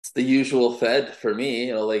It's the usual Fed for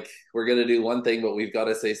me. Like we're gonna do one thing, but we've got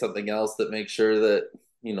to say something else that makes sure that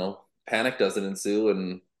panic doesn't ensue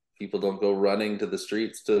and people don't go running to the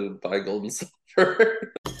streets to buy gold and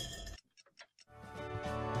silver.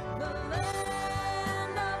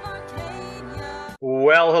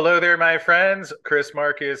 Well, hello there, my friends. Chris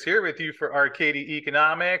Marcus here with you for Arcadia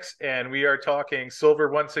Economics, and we are talking silver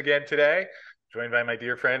once again today, joined by my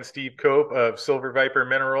dear friend Steve Cope of Silver Viper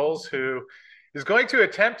Minerals, who is going to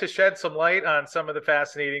attempt to shed some light on some of the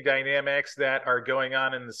fascinating dynamics that are going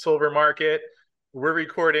on in the silver market. We're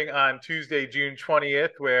recording on Tuesday, June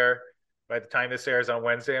 20th, where by the time this airs on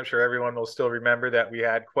Wednesday, I'm sure everyone will still remember that we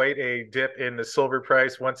had quite a dip in the silver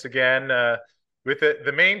price once again. With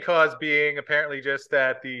the main cause being apparently just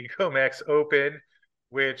that the COMEX Open,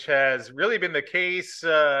 which has really been the case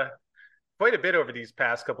quite a bit over these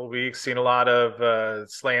past couple of weeks, seen a lot of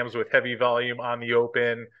slams with heavy volume on the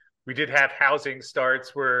Open. We did have housing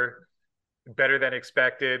starts were better than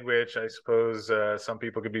expected, which I suppose some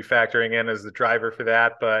people could be factoring in as the driver for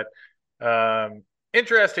that. But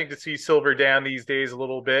interesting to see silver down these days a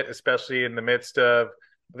little bit, especially in the midst of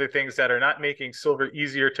the things that are not making silver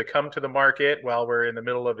easier to come to the market while we're in the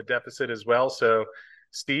middle of a deficit as well. So,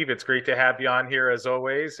 Steve, it's great to have you on here as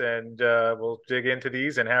always, and we'll dig into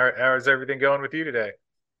these. And how is everything going with you today?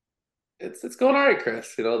 It's going all right,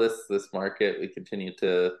 Chris. This market, we continue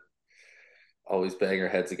to always bang our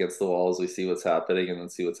heads against the walls. We see what's happening and then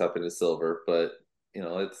see what's happening to silver. But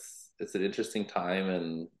it's an interesting time,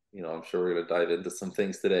 and I'm sure we're going to dive into some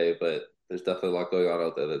things today. But there's definitely a lot going on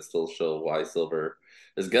out there that still show why silver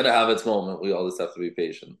is going to have its moment. We all just have to be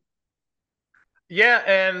patient. Yeah,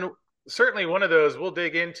 and certainly one of those we'll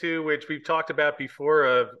dig into, which we've talked about before,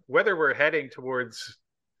 of whether we're heading towards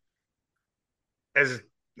as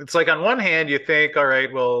it's like on one hand you think, all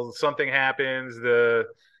right, well, something happens, the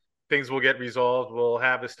things will get resolved, we'll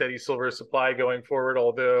have a steady silver supply going forward,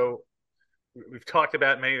 although we've talked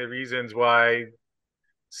about many of the reasons why it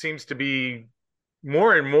seems to be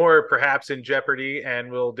more and more perhaps in jeopardy, and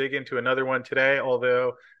we'll dig into another one today,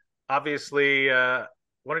 although obviously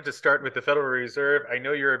wanted to start with the Federal Reserve. I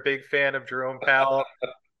know you're a big fan of Jerome Powell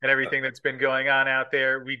and everything that's been going on out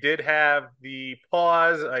there. We did have the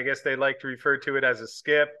pause. I guess they like to refer to it as a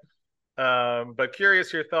skip. But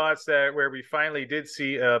curious your thoughts that where we finally did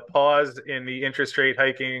see a pause in the interest rate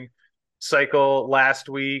hiking cycle last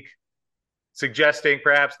week, suggesting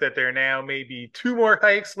perhaps that there now may be two more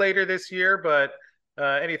hikes later this year. But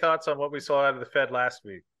any thoughts on what we saw out of the Fed last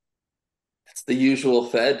week? It's the usual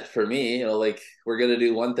Fed for me. Like we're going to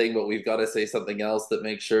do one thing, but we've got to say something else that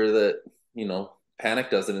makes sure that panic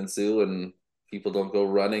doesn't ensue and people don't go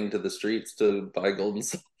running to the streets to buy gold and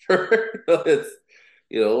silver. It's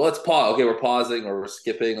let's pause. Okay, we're pausing or we're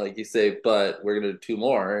skipping, like you say, but we're going to do two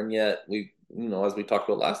more, and yet as we talked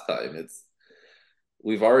about last time,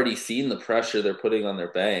 we've already seen the pressure they're putting on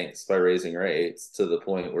their banks by raising rates to the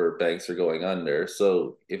point where banks are going under.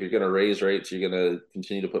 So if you're going to raise rates, you're going to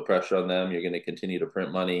continue to put pressure on them. You're going to continue to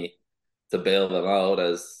print money to bail them out,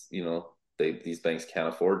 as these banks can't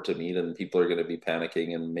afford to meet, and people are going to be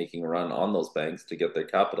panicking and making a run on those banks to get their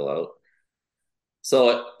capital out.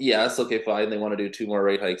 So yes, okay, fine. They want to do two more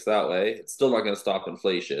rate hikes that way. It's still not going to stop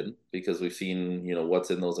inflation because we've seen,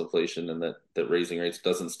 what's in those inflation, and that raising rates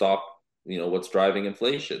doesn't stop, what's driving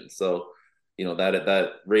inflation. So,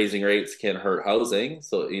 that raising rates can hurt housing.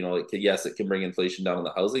 So, yes, it can bring inflation down on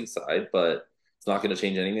the housing side, but it's not going to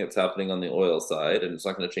change anything that's happening on the oil side, and it's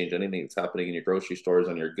not going to change anything that's happening in your grocery stores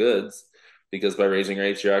on your goods, because by raising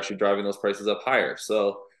rates, you're actually driving those prices up higher.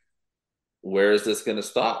 So where is this going to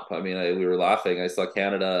stop? I mean, we were laughing. I saw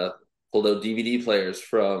Canada pulled out DVD players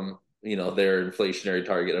from their inflationary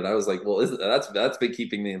target, and I was like, well, that's been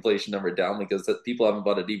keeping the inflation number down because people haven't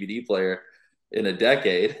bought a DVD player in a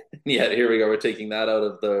decade, and yet here we go, we're taking that out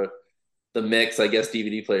of the mix. I guess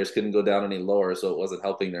DVD players couldn't go down any lower, so it wasn't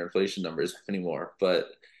helping their inflation numbers anymore. But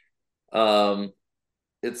um,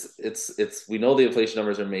 it's we know the inflation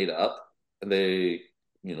numbers are made up, and they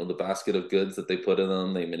the basket of goods that they put in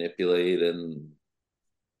them, they manipulate, and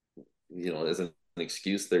as an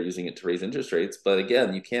excuse, they're using it to raise interest rates. But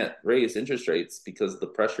again, you can't raise interest rates because of the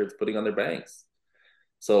pressure it's putting on their banks.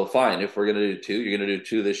 So fine, if we're going to do two, you're going to do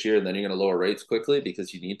two this year, and then you're going to lower rates quickly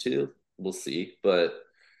because you need to. We'll see. But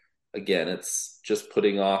again, it's just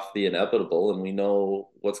putting off the inevitable, and we know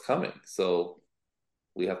what's coming. So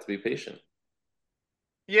we have to be patient.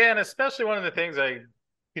 Yeah, and especially one of the things I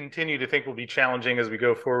continue to think will be challenging as we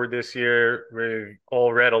go forward this year. We've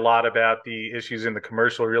all read a lot about the issues in the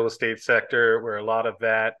commercial real estate sector, where a lot of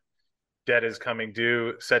that debt is coming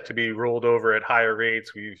due, set to be rolled over at higher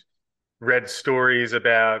rates. We've read stories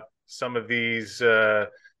about some of these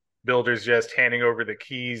builders just handing over the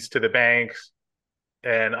keys to the banks.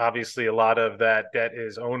 And obviously, a lot of that debt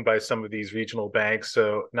is owned by some of these regional banks.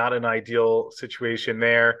 So, not an ideal situation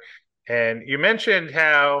there. And you mentioned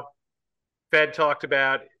how Fed talked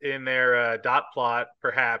about in their dot plot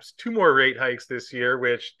perhaps two more rate hikes this year,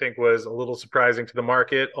 which I think was a little surprising to the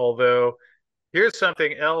market. Although, here's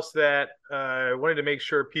something else that I wanted to make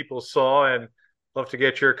sure people saw and love to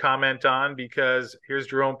get your comment on because here's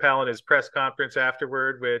Jerome Powell in his press conference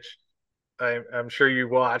afterward, which I'm sure you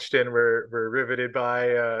watched and were riveted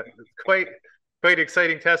by. Quite quite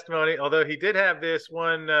exciting testimony. Although he did have this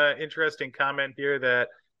one interesting comment here that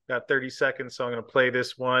got 30 seconds, so I'm going to play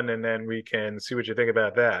this one and then we can see what you think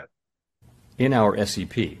about that. In our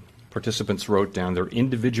SEP, participants wrote down their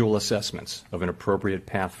individual assessments of an appropriate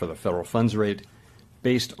path for the federal funds rate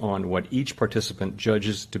based on what each participant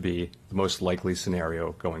judges to be the most likely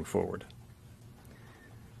scenario going forward.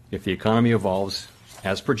 If the economy evolves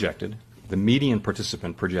as projected, the median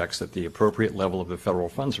participant projects that the appropriate level of the federal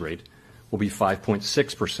funds rate will be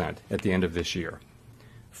 5.6% at the end of this year,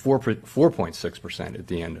 4.6% at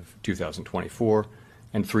the end of 2024,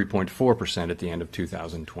 and 3.4% at the end of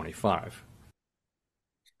 2025.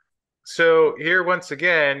 So here, once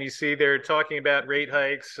again, you see they're talking about rate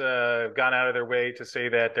hikes, gone out of their way to say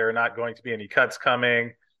that there are not going to be any cuts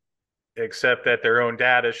coming, except that their own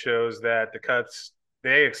data shows that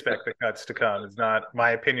they expect the cuts to come. It's not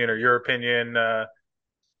my opinion or your opinion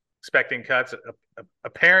expecting cuts.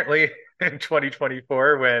 Apparently, in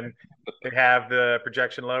 2024, when they have the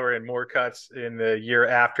projection lower and more cuts in the year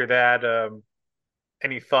after that.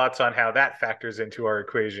 Any thoughts on how that factors into our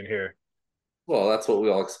equation here? Well, that's what we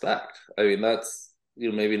all expect. I mean, that's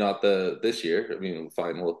maybe not the this year. I mean,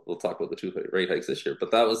 fine, we'll talk about the two rate hikes this year,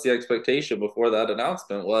 but that was the expectation before that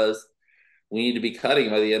announcement was we need to be cutting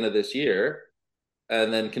by the end of this year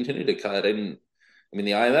and then continue to cut. And I mean,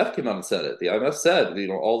 the IMF came out and said it. The IMF said,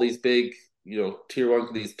 all these big, tier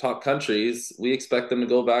one, these top countries, we expect them to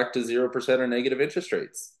go back to 0% or negative interest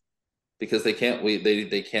rates because they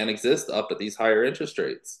can't exist up at these higher interest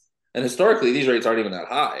rates. And historically, these rates aren't even that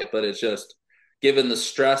high, but it's just given the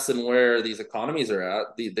stress and where these economies are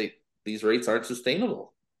at, these rates aren't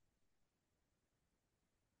sustainable.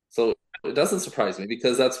 So it doesn't surprise me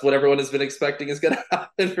because that's what everyone has been expecting is going to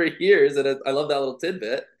happen for years. And I love that little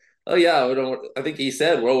tidbit. Oh yeah, I think he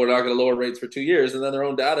said, "Well, we're not going to lower rates for 2 years," and then their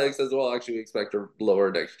own data says, "Well, actually, we expect to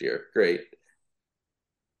lower next year." Great.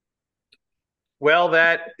 Well,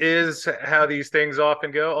 that is how these things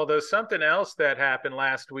often go. Although something else that happened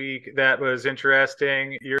last week that was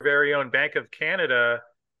interesting, your very own Bank of Canada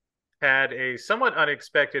had a somewhat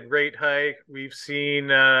unexpected rate hike. We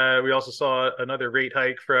also saw another rate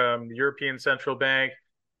hike from the European Central Bank,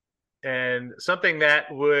 and something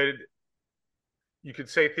that would, you could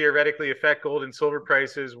say, theoretically affect gold and silver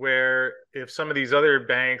prices, where if some of these other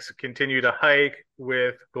banks continue to hike,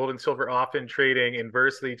 with gold and silver often trading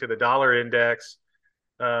inversely to the dollar index,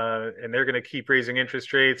 and they're going to keep raising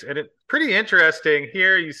interest rates. And it's pretty interesting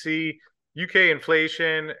here. You see UK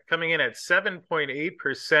inflation coming in at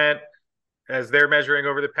 7.8% as they're measuring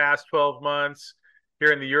over the past 12 months.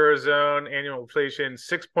 Here in the Eurozone, annual inflation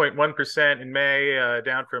 6.1% in May,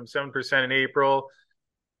 down from 7% in April.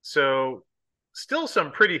 So still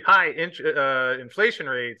some pretty high inflation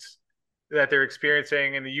rates that they're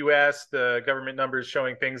experiencing in the US. The government numbers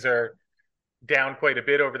showing things are down quite a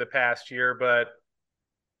bit over the past year, but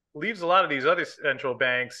leaves a lot of these other central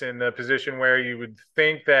banks in the position where you would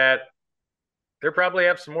think that they probably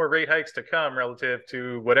have some more rate hikes to come relative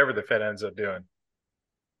to whatever the Fed ends up doing.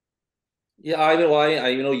 Yeah, I know. I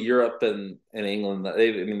Europe and England.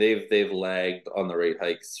 They've lagged on the rate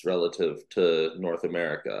hikes relative to North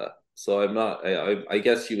America. So I'm not. I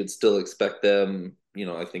guess you would still expect them.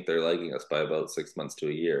 I think they're lagging us by about 6 months to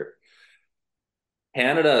a year.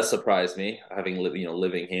 Canada surprised me, having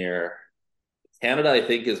living here. Canada, I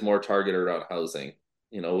think, is more targeted around housing.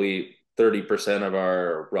 We 30% of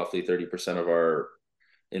our roughly 30% of our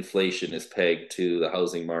inflation is pegged to the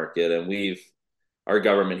housing market, and our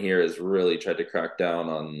government here has really tried to crack down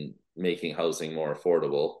on making housing more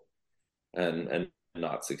affordable and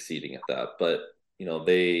not succeeding at that. But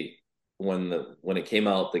they when it came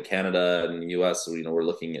out that Canada and the US, we're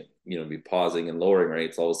looking at be pausing and lowering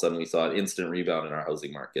rates, all of a sudden we saw an instant rebound in our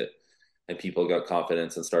housing market and people got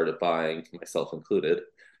confidence and started buying, myself included.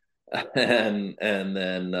 And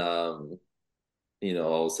then all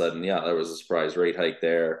of a sudden, yeah, there was a surprise rate hike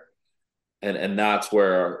there. And that's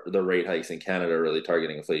where the rate hikes in Canada are really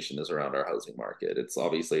targeting inflation, is around our housing market. It's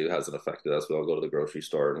obviously, it hasn't affected us. We all go to the grocery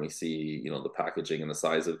store and we see, the packaging and the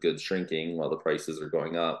size of goods shrinking while the prices are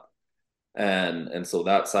going up. And so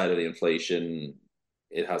that side of the inflation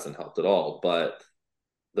it hasn't helped at all. But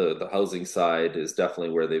the housing side is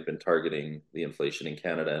definitely where they've been targeting the inflation in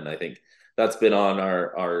Canada, and I think that's been on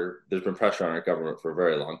our there's been pressure on our government for a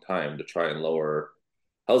very long time to try and lower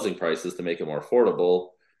housing prices to make it more affordable.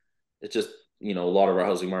 It's just, a lot of our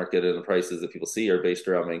housing market and the prices that people see are based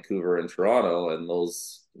around Vancouver and Toronto, and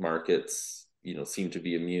those markets, seem to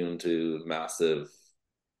be immune to massive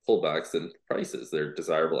pullbacks in prices. They're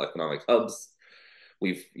desirable economic hubs.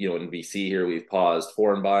 We've, in BC here, we've paused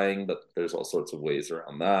foreign buying, but there's all sorts of ways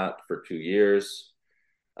around that for 2 years.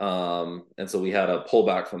 And so we had a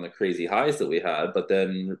pullback from the crazy highs that we had, but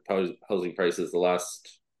then housing prices the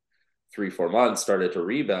last 3 4 months started to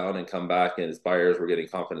rebound and come back, and as buyers were getting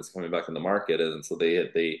confidence coming back in the market, and so I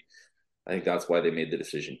think that's why they made the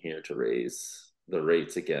decision here to raise the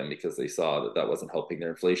rates again, because they saw that that wasn't helping their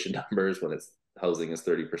inflation numbers when it's housing is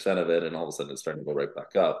 30% of it, and all of a sudden it's starting to go right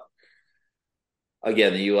back up.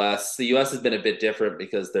 Again, the US has been a bit different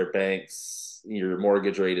because their banks, your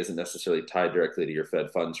mortgage rate isn't necessarily tied directly to your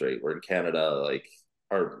Fed funds rate, where in Canada, like,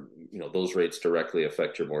 are, those rates directly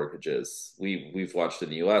affect your mortgages. We've watched in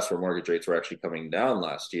the US where mortgage rates were actually coming down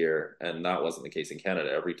last year, and that wasn't the case in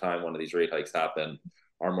Canada. Every time one of these rate hikes happen,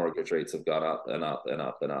 our mortgage rates have gone up and up and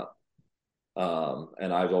up and up.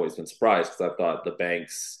 And I've always been surprised because I thought the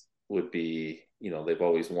banks would be, they've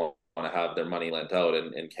always want to have their money lent out.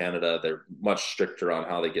 And in Canada, they're much stricter on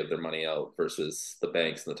how they give their money out versus the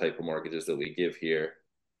banks and the type of mortgages that we give here.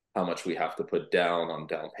 How much we have to put down on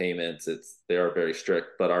down payments. They are very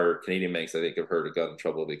strict, but our Canadian banks, I think, have got in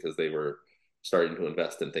trouble because they were starting to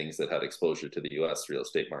invest in things that had exposure to the U.S. real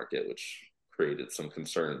estate market, which created some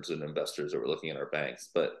concerns in investors that were looking at our banks.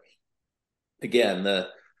 But again, the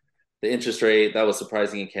interest rate that was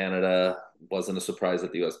surprising in Canada. Wasn't a surprise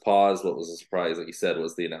that the U.S. paused. What was a surprise, like you said,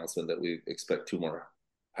 was the announcement that we expect 2 more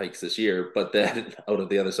hikes this year. But then out of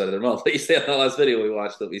the other side of their mouth, like you said in the last video we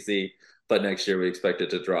watched, that we see, but next year we expect it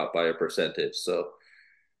to drop by a percentage. So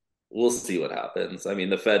we'll see what happens. I mean,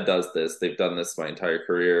 the Fed does this. They've done this my entire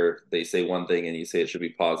career. They say one thing and you say it should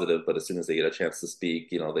be positive, but as soon as they get a chance to speak,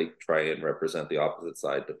 they try and represent the opposite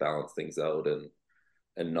side to balance things out and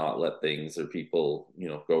not let things or people,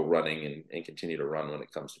 go running and continue to run when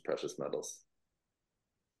it comes to precious metals.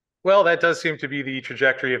 Well, that does seem to be the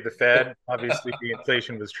trajectory of the Fed. Obviously, the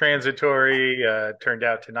inflation was transitory, turned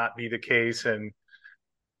out to not be the case. And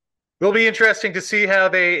it'll be interesting to see how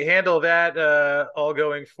they handle that all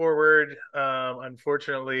going forward.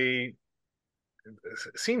 Unfortunately,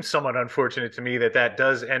 it seems somewhat unfortunate to me that that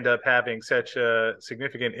does end up having such a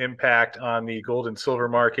significant impact on the gold and silver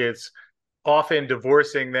markets, often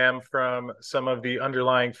divorcing them from some of the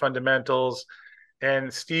underlying fundamentals.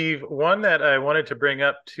 And Steve, one that I wanted to bring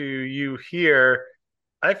up to you here,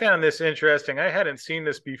 I found this interesting. I hadn't seen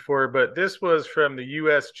this before, but this was from the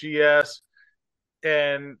USGS.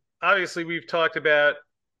 And obviously, we've talked about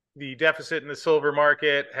the deficit in the silver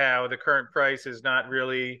market, how the current price is not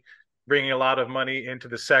really bringing a lot of money into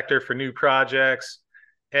the sector for new projects.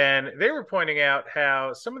 And they were pointing out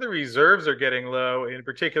how some of the reserves are getting low. In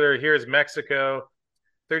particular, here's Mexico,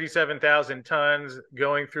 37,000 tons,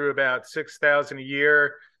 going through about 6,000 a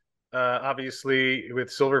year. Obviously, with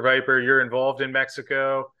Silver Viper, you're involved in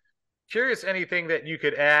Mexico. Curious, anything that you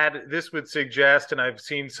could add? This would suggest, and I've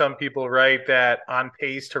seen some people write that on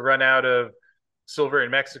pace to run out of silver in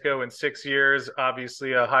Mexico in 6 years.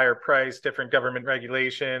 Obviously, a higher price, different government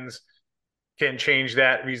regulations can change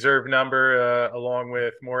that reserve number along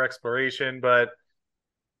with more exploration. But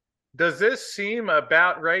does this seem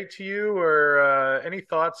about right to you, or any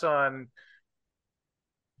thoughts on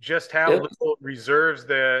just how It, little reserves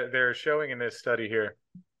they're showing in this study here?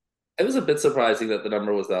 it was a bit surprising that the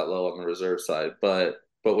number was that low on the reserve side, but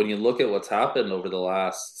when you look at what's happened over the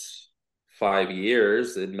last 5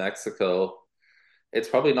 years in Mexico, it's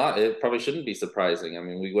probably not. It probably shouldn't be surprising. I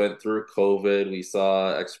mean, we went through COVID, we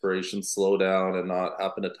saw exploration slow down and not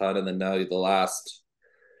happen a ton, and then now the last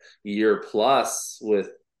year plus with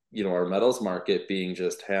our metals market being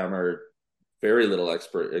just hammered, very little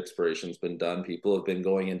exploration's been done. People have been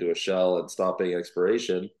going into a shell and stopping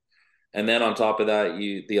exploration, and then on top of that,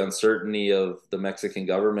 the uncertainty of the Mexican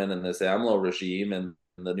government and this AMLO regime and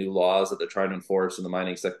the new laws that they're trying to enforce in the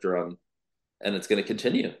mining sector on, and it's going to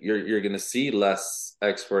continue. You're going to see less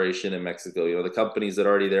exploration in Mexico. The companies that are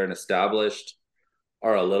already there and established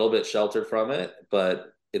are a little bit sheltered from it,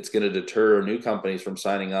 but it's going to deter new companies from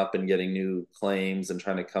signing up and getting new claims and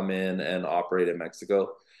trying to come in and operate in Mexico.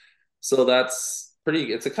 So that's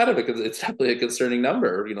pretty. It's definitely a concerning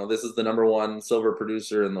number. This is the number one silver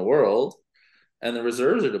producer in the world, and the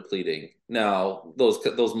reserves are depleting. Now,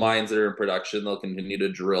 those mines that are in production, they'll continue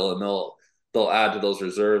to drill and they'll add to those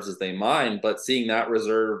reserves as they mine. But seeing that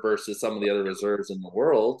reserve versus some of the other reserves in the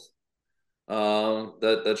world,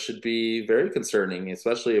 that should be very concerning,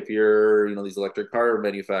 especially if you're, these electric car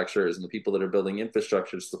manufacturers and the people that are building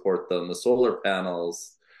infrastructure to support them, the solar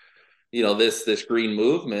panels, this green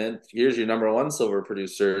movement. Here's your number one silver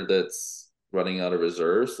producer that's running out of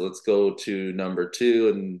reserves. Let's go to number two,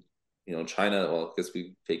 and China. Well, I guess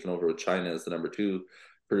we've taken over with China as the number two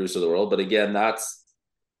producer of the world. But again,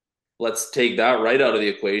 let's take that right out of the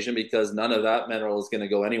equation because none of that mineral is going to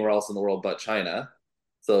go anywhere else in the world but China.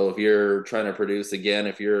 So if you're trying to produce, again,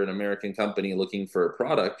 if you're an American company looking for a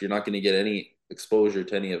product, you're not going to get any exposure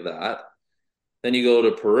to any of that. Then you go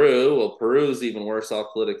to Peru. Well, Peru's even worse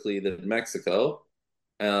off politically than Mexico.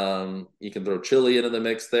 You can throw Chile into the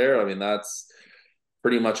mix there. I mean, that's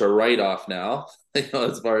pretty much a write-off now,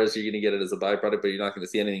 as far as you're going to get it as a byproduct, but you're not going to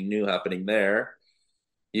see anything new happening there.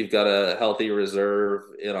 You've got a healthy reserve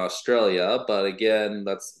in Australia, but again,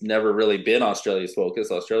 that's never really been Australia's focus.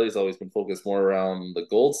 Australia's always been focused more around the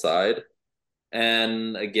gold side.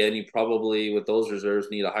 And again, you probably, with those reserves,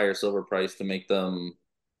 need a higher silver price to make them,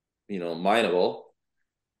 mineable.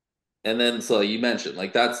 And then, so you mentioned,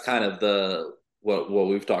 like, that's kind of what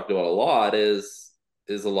we've talked about a lot is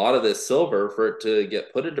a lot of this silver for it to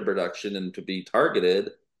get put into production and to be targeted.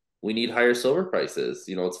 We need higher silver prices.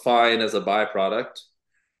 It's fine as a byproduct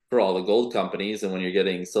for all the gold companies. And when you're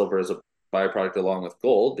getting silver as a byproduct along with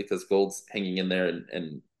gold, because gold's hanging in there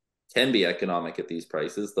and can be economic at these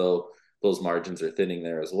prices, though those margins are thinning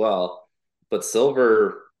there as well. But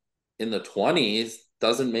silver in the 20s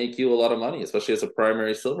doesn't make you a lot of money, especially as a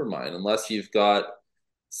primary silver mine, unless you've got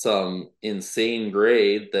some insane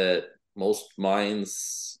grade that most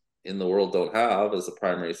mines in the world don't have as a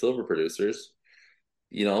primary silver producers.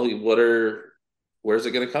 Where's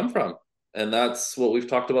it going to come from? And that's what we've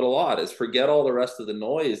talked about a lot is forget all the rest of the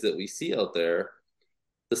noise that we see out there.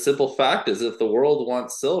 The simple fact is if the world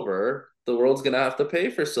wants silver, the world's going to have to pay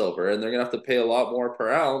for silver, and they're going to have to pay a lot more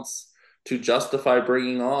per ounce to justify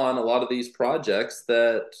bringing on a lot of these projects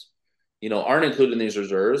that aren't included in these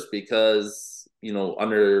reserves because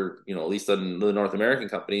under at least on the North American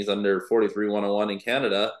companies under 43-101 in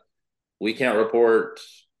Canada, we can't report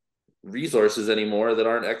resources anymore that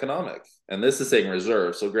aren't economic. And this is saying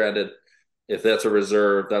reserve. So granted, if that's a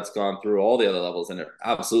reserve, that's gone through all the other levels, and it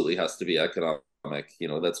absolutely has to be economic.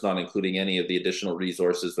 That's not including any of the additional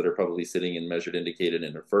resources that are probably sitting in measured, indicated,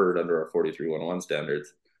 and inferred under our 43-101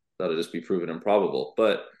 standards. That'll just be proven improbable.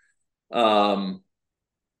 But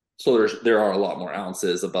so there are a lot more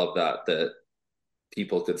ounces above that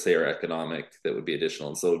people could say are economic that would be additional.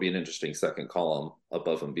 And so it would be an interesting second column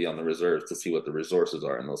above and beyond the reserves to see what the resources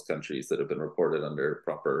are in those countries that have been reported under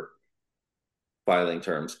proper filing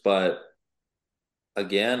terms. But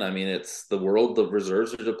again, I mean, it's the world, the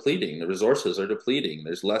reserves are depleting, the resources are depleting.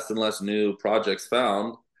 There's less and less new projects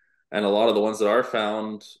found. And a lot of the ones that are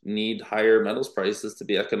found need higher metals prices to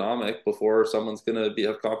be economic before someone's going to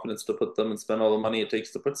have confidence to put them and spend all the money it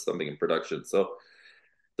takes to put something in production. So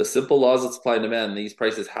the simple laws of supply and demand, these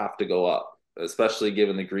prices have to go up, especially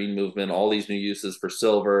given the green movement, all these new uses for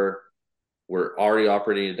silver. We're already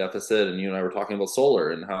operating a deficit, and you and I were talking about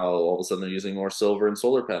solar and how all of a sudden they're using more silver in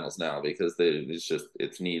solar panels now because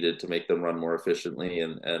it's needed to make them run more efficiently.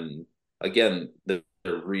 And again, they're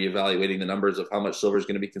reevaluating the numbers of how much silver is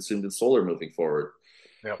going to be consumed in solar moving forward,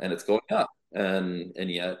 Yep. and it's going up, and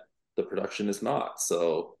yet the production is not.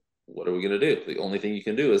 So what are we going to do? The only thing you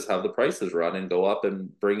can do is have the prices run and go up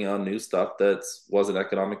and bring on new stuff that wasn't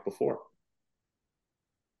economic before.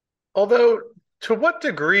 Although, to what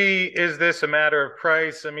degree is this a matter of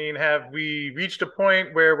price? I mean, have we reached a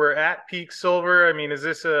point where we're at peak silver? I mean, is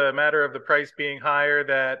this a matter of the price being higher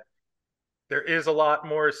that there is a lot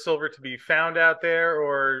more silver to be found out there,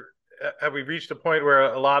 or have we reached a point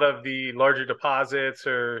where a lot of the larger deposits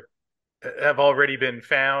have already been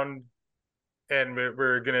found, and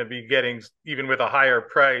we're going to be getting, even with a higher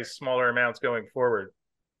price, smaller amounts going forward?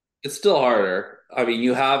 It's still harder. I mean,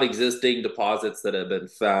 you have existing deposits that have been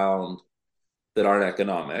found that aren't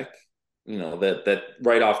economic. That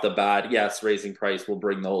right off the bat, yes, raising price will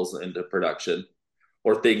bring those into production,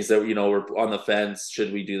 or things that we're on the fence.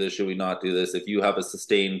 Should we do this? Should we not do this? If you have a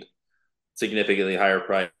sustained, significantly higher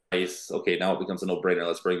price, okay, now it becomes a no-brainer.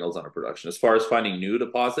 Let's bring those under production. As far as finding new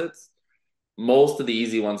deposits, most of the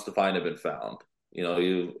easy ones to find have been found.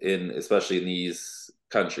 Especially in these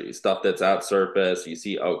countries, stuff that's at surface, you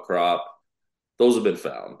see outcrop, those have been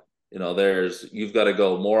found. You've got to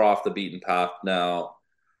go more off the beaten path now,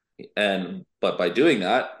 but by doing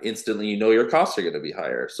that, instantly your costs are going to be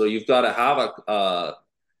higher. So you've got to have a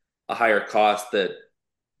higher cost that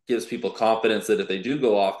gives people confidence that if they do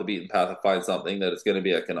go off the beaten path and find something, that it's going to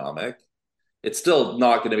be economic. It's still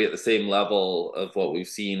not going to be at the same level of what we've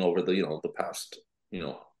seen over the past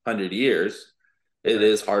 100 years. It Right.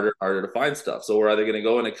 is harder to find stuff. So we're either going to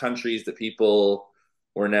go into countries that people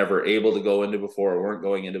were never able to go into before or weren't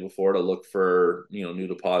going into before to look for new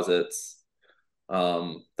deposits.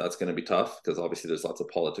 That's going to be tough because obviously there's lots of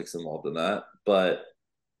politics involved in that, but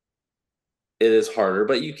it is harder.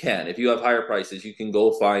 But you can, if you have higher prices, you can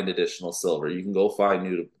go find additional silver. You can go find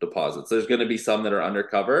new deposits. There's going to be some that are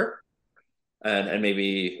undercover, and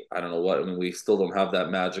maybe I don't know what. I mean, we still don't have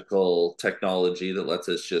that magical technology that lets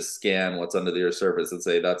us just scan what's under the earth's surface and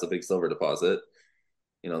say that's a big silver deposit.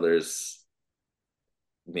 There's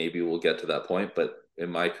maybe we'll get to that point, but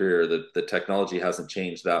in my career, the technology hasn't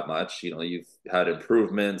changed that much. You've had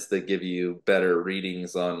improvements that give you better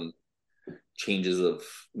readings on changes of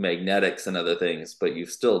magnetics and other things, but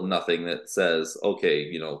you've still nothing that says,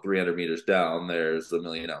 okay, 300 meters down, there's 1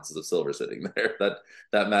 million ounces of silver sitting there.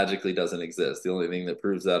 That magically doesn't exist. The only thing that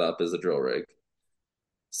proves that up is a drill rig.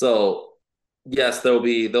 So yes, there'll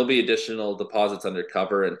be additional deposits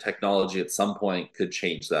undercover, and technology at some point could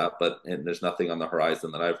change that, but there's nothing on the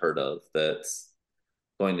horizon that I've heard of that's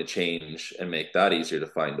going to change and make that easier to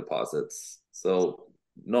find deposits. So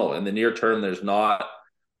no, in the near term, there's not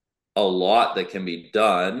a lot that can be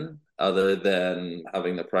done other than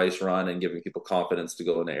having the price run and giving people confidence to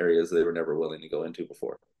go into areas they were never willing to go into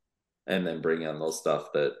before, and then bring in those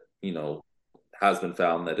stuff that has been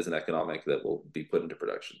found that isn't economic that will be put into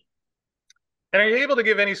production. And are you able to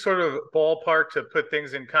give any sort of ballpark to put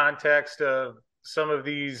things in context of some of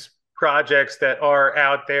these projects that are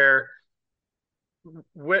out there?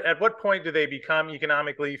 At what point do they become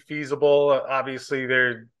economically feasible? Obviously,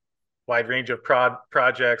 they're wide range of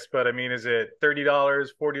projects, but I mean, is it $30, $40,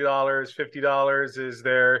 $50? Is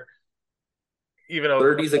there even a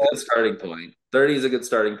 30 is a good starting point. 30 is a good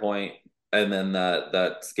starting point, and then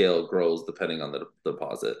that scale grows depending on the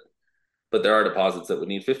deposit. But there are deposits that would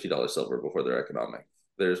need $50 silver before they're economic.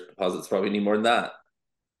 There's deposits probably need more than that.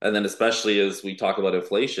 And then especially as we talk about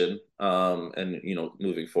inflation, and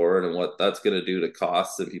moving forward and what that's going to do to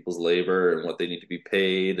costs and people's labor and what they need to be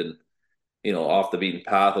paid, and off the beaten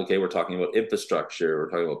path. Okay, we're talking about infrastructure, we're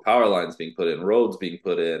talking about power lines being put in, roads being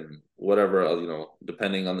put in, whatever,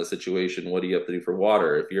 depending on the situation. What do you have to do for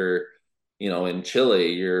water? If you're in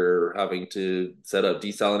Chile, you're having to set up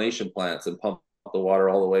desalination plants and pump the water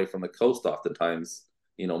all the way from the coast, oftentimes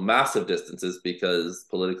massive distances, because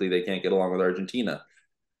politically they can't get along with Argentina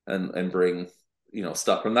and bring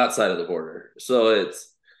stuff from that side of the border. So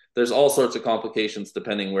there's all sorts of complications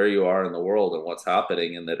depending where you are in the world and what's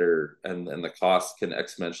happening, and and the costs can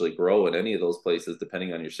exponentially grow in any of those places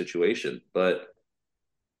depending on your situation. But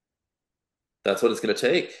that's what it's going to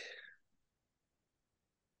take.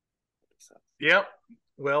 Yep.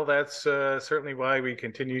 Well, that's certainly why we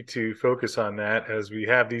continue to focus on that as we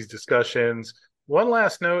have these discussions. One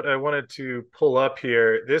last note I wanted to pull up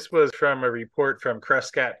here. This was from a report from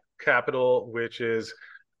Crescat Capital, which is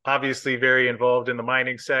obviously very involved in the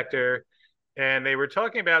mining sector. And they were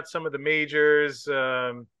talking about some of the majors,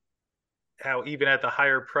 how even at the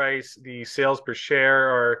higher price, the sales per share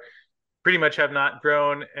are pretty much have not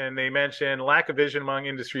grown. And they mentioned lack of vision among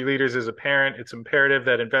industry leaders is apparent. It's imperative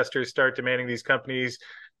that investors start demanding these companies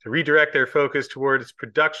to redirect their focus towards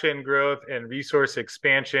production growth and resource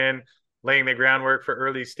expansion, laying the groundwork for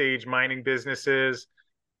early stage mining businesses.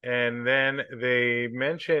 And then they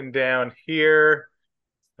mentioned down here,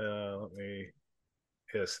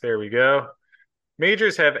 yes, there we go.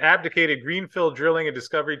 Majors have abdicated greenfield drilling and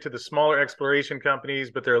discovery to the smaller exploration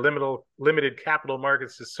companies, but there are limited capital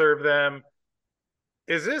markets to serve them.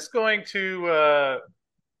 Is this going to,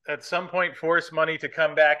 at some point, force money to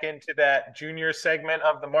come back into that junior segment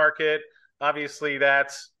of the market? Obviously,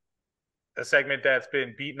 that's a segment that's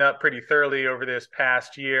been beaten up pretty thoroughly over this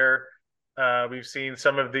past year. We've seen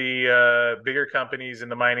some of the bigger companies in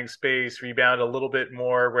the mining space rebound a little bit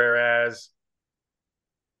more, whereas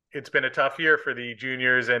it's been a tough year for the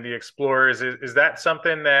juniors and the explorers. Is that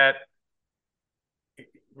something that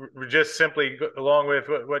we're just simply, along with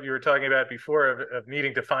what you were talking about before, of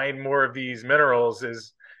needing to find more of these minerals?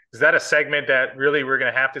 Is that a segment that really we're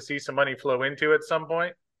going to have to see some money flow into at some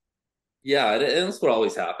point? Yeah, and that's what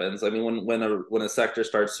always happens. I mean, when a sector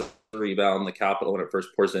starts to rebound, the capital, when it first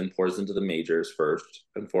pours into the majors first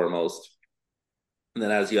and foremost, and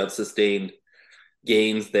then as you have sustained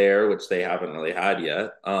gains there, which they haven't really had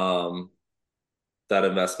yet, that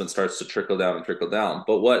investment starts to trickle down and trickle down.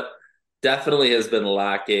 But what definitely has been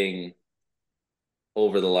lacking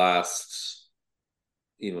over the last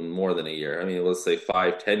even more than a year, I mean, let's say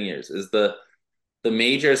 5, 10 years, is the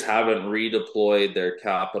majors haven't redeployed their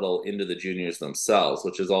capital into the juniors themselves,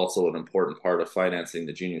 which is also an important part of financing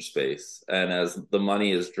the junior space. And as the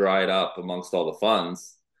money is dried up amongst all the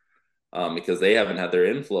funds, because they haven't had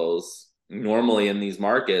their inflows, normally in these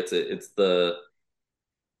markets, it's the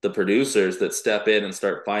producers that step in and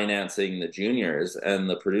start financing the juniors, and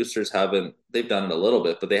the producers haven't, they've done it a little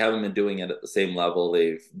bit, but they haven't been doing it at the same level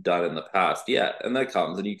they've done in the past yet. And that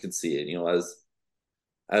comes, and you can see it,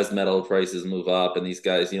 as metal prices move up, and these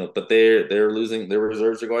guys, but they're losing, their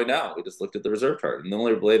reserves are going down. We just looked at the reserve chart, and the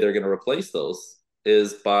only way they're going to replace those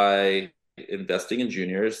is by investing in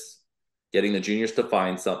juniors, getting the juniors to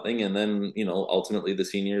find something, and then ultimately the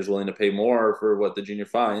senior is willing to pay more for what the junior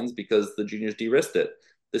finds because the juniors de-risked it.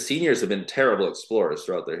 The seniors have been terrible explorers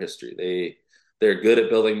throughout their history. They're good at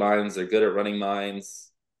building mines, they're good at running mines,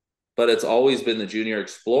 but it's always been the junior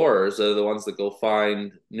explorers that are the ones that go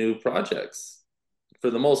find new projects for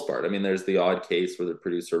the most part. I mean, there's the odd case where the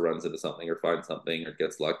producer runs into something or finds something or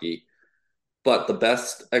gets lucky. But the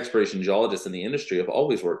best exploration geologists in the industry have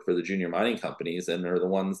always worked for the junior mining companies and are the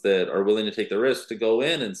ones that are willing to take the risk to go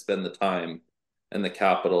in and spend the time and the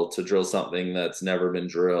capital to drill something that's never been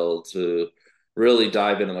drilled, to really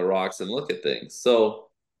dive into the rocks and look at things. So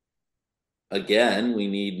again, we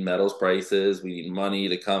need metals prices, we need money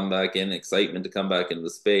to come back in, excitement to come back into the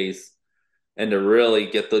space, and to really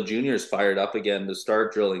get the juniors fired up again to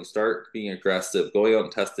start drilling, start being aggressive, going out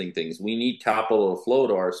and testing things. We need capital to flow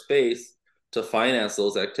to our space to finance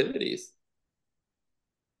those activities.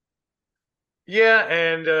 Yeah,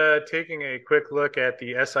 and taking a quick look at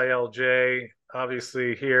the SILJ,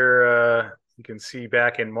 obviously here you can see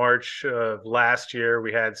back in March of last year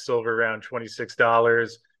we had silver around $26,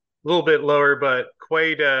 a little bit lower, but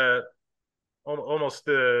quite almost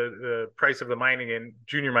the price of the mining and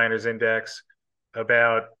junior miners index,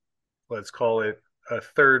 about, let's call it, a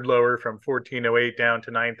third lower, from 1408 down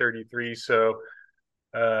to 933. So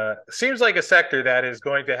seems like a sector that is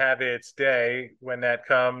going to have its day when that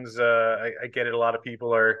comes. I get it. A lot of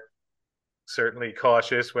people are certainly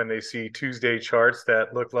cautious when they see Tuesday charts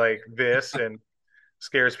that look like this, and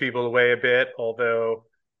scares people away a bit. Although,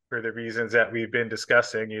 for the reasons that we've been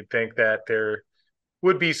discussing, you'd think that there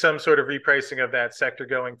would be some sort of repricing of that sector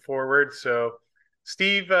going forward. So,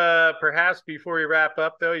 Steve, perhaps before we wrap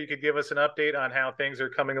up, though, you could give us an update on how things are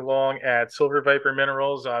coming along at Silver Viper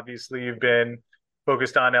Minerals. Obviously, you've been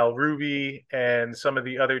focused on El Ruby and some of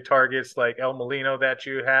the other targets like El Molino that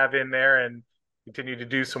you have in there and continue to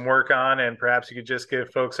do some work on. And perhaps you could just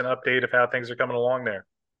give folks an update of how things are coming along there.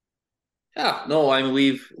 Yeah, no, I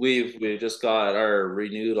mean we just got our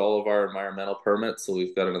renewed all of our environmental permits, so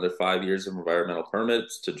we've got another 5 years of environmental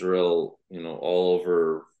permits to drill, all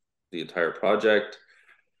over the entire project.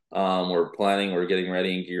 We're getting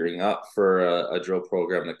ready and gearing up for a drill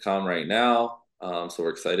program to come right now. So we're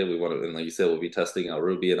excited. We want to, and like you said, we'll be testing El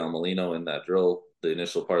Ruby and El Molino in that drill, the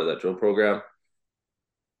initial part of that drill program.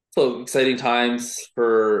 So exciting times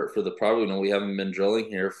for the project. We haven't been drilling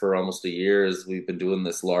here for almost a year, as we've been doing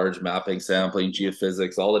this large mapping, sampling,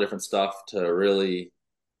 geophysics, all the different stuff to really,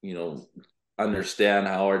 you know, understand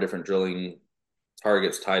how our different drilling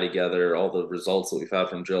targets tie together, all the results that we've had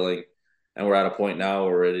from drilling. And we're at a point now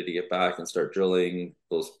where we're ready to get back and start drilling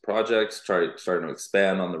those projects, starting to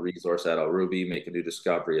expand on the resource at El Ruby, make a new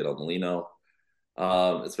discovery at El Molino.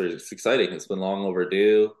 It's exciting. It's been long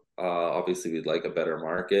overdue. Obviously, we'd like a better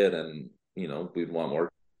market, and we'd want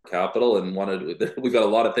more capital, and wanted. We've got a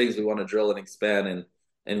lot of things we want to drill and expand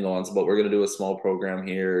and go on. So, but we're going to do a small program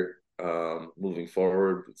here moving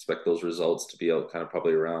forward. Expect those results to be out kind of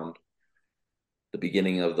probably around the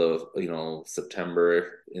beginning of the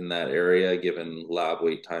September, in that area, given lab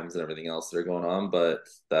wait times and everything else that are going on. But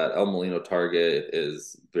that El Molino target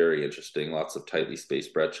is very interesting. Lots of tightly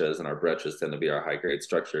spaced breccias, and our breccias tend to be our high grade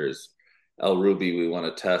structures. El Ruby, we want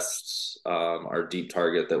to test our deep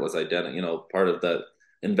target that was part of that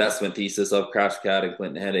investment thesis of Crash Cat and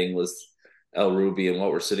Clinton Heading was El Ruby, and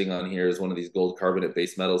what we're sitting on here is one of these gold carbonate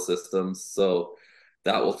based metal systems. So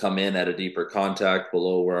that will come in at a deeper contact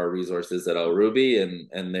below where our resource is at El Ruby,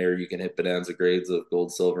 and there you can hit bonanza grades of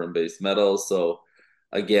gold, silver, and base metals. So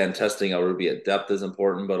again, testing El Ruby at depth is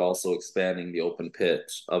important, but also expanding the open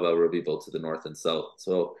pit of El Ruby both to the north and south.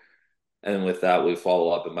 So, and with that, we follow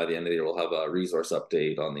up, and by the end of the year, we'll have a resource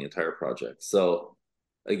update on the entire project. So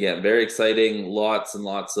again, very exciting, lots and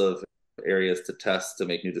lots of areas to test to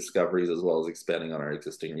make new discoveries, as well as expanding on our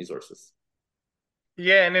existing resources.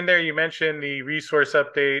 Yeah, and in there you mentioned the resource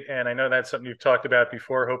update, and I know that's something you've talked about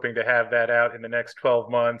before, hoping to have that out in the next 12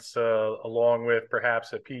 months, along with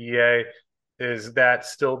perhaps a PEA. Is that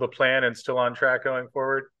still the plan and still on track going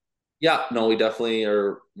forward? Yeah, no, we definitely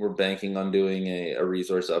are. We're banking on doing a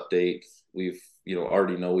resource update. We've,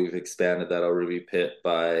 already know we've expanded that El Ruby pit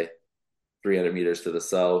by 300 meters to the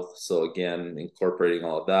south. So again, incorporating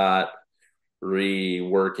all of that,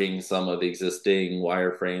 reworking some of the existing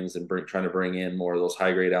wireframes and trying to bring in more of those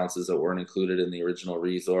high grade ounces that weren't included in the original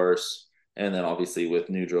resource. And then obviously with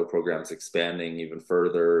new drill programs expanding even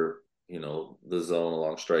further, the zone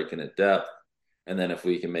along strike and at depth. And then if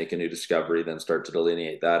we can make a new discovery, then start to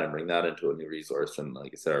delineate that and bring that into a new resource. And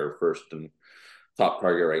like I said, our first and top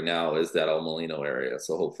target right now is that El Molino area.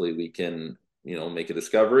 So hopefully we can, make a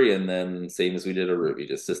discovery and then same as we did a Ruby,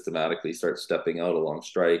 just systematically start stepping out along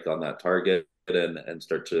strike on that target and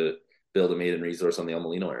start to build a maiden resource on the El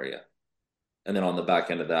Molino area. And then on the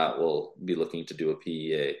back end of that, we'll be looking to do a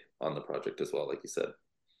PEA on the project as well, like you said.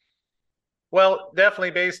 Well,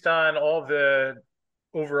 definitely based on all the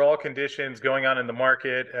overall conditions going on in the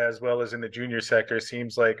market as well as in the junior sector,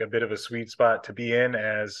 seems like a bit of a sweet spot to be in,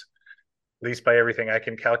 as at least by everything I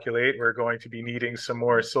can calculate, we're going to be needing some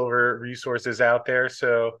more silver resources out there.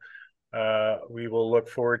 So we will look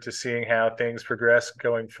forward to seeing how things progress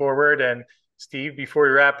going forward. And Steve, before we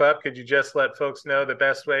wrap up, could you just let folks know the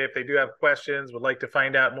best way, if they do have questions, would like to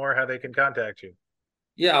find out more, how they can contact you?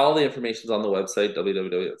 Yeah, all the information's on the website,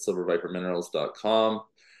 www.silverviperminerals.com.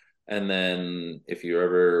 And then if you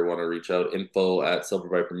ever want to reach out, info at Silver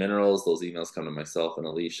Viper Minerals, those emails come to myself and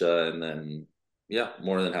Alicia. And then, yeah,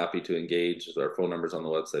 more than happy to engage. Our phone numbers on the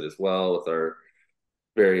website as well with our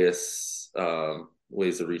various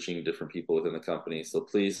ways of reaching different people within the company. So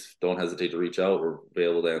please don't hesitate to reach out. We're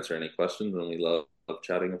available to answer any questions, and we love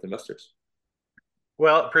chatting with investors.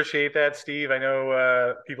 Well, appreciate that, Steve. I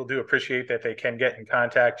know people do appreciate that they can get in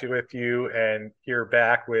contact with you and hear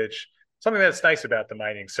back, which something that's nice about the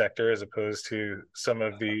mining sector as opposed to some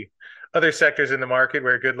of the other sectors in the market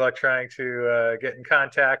where good luck trying to get in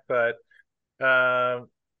contact. But um,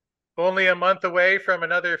 only a month away from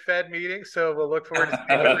another Fed meeting, so we'll look forward to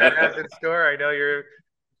seeing what that has in store. I know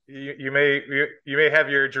you may have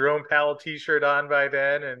your Jerome Powell T-shirt on by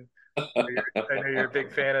then, and I know you're a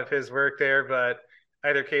big fan of his work there, but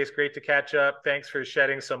either case, great to catch up. Thanks for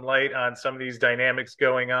shedding some light on some of these dynamics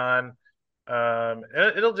going on.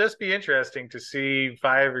 It'll just be interesting to see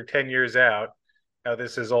 5 or 10 years out how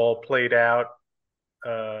this is all played out.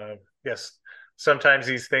 Yes, sometimes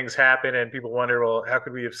these things happen and people wonder, well, how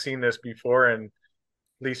could we have seen this before? And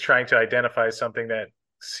at least trying to identify something that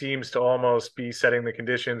seems to almost be setting the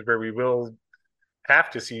conditions where we will have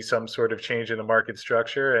to see some sort of change in the market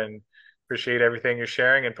structure. And appreciate everything you're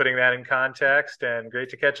sharing and putting that in context. And great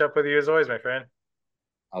to catch up with you as always, my friend.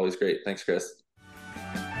 Always great. Thanks, Chris.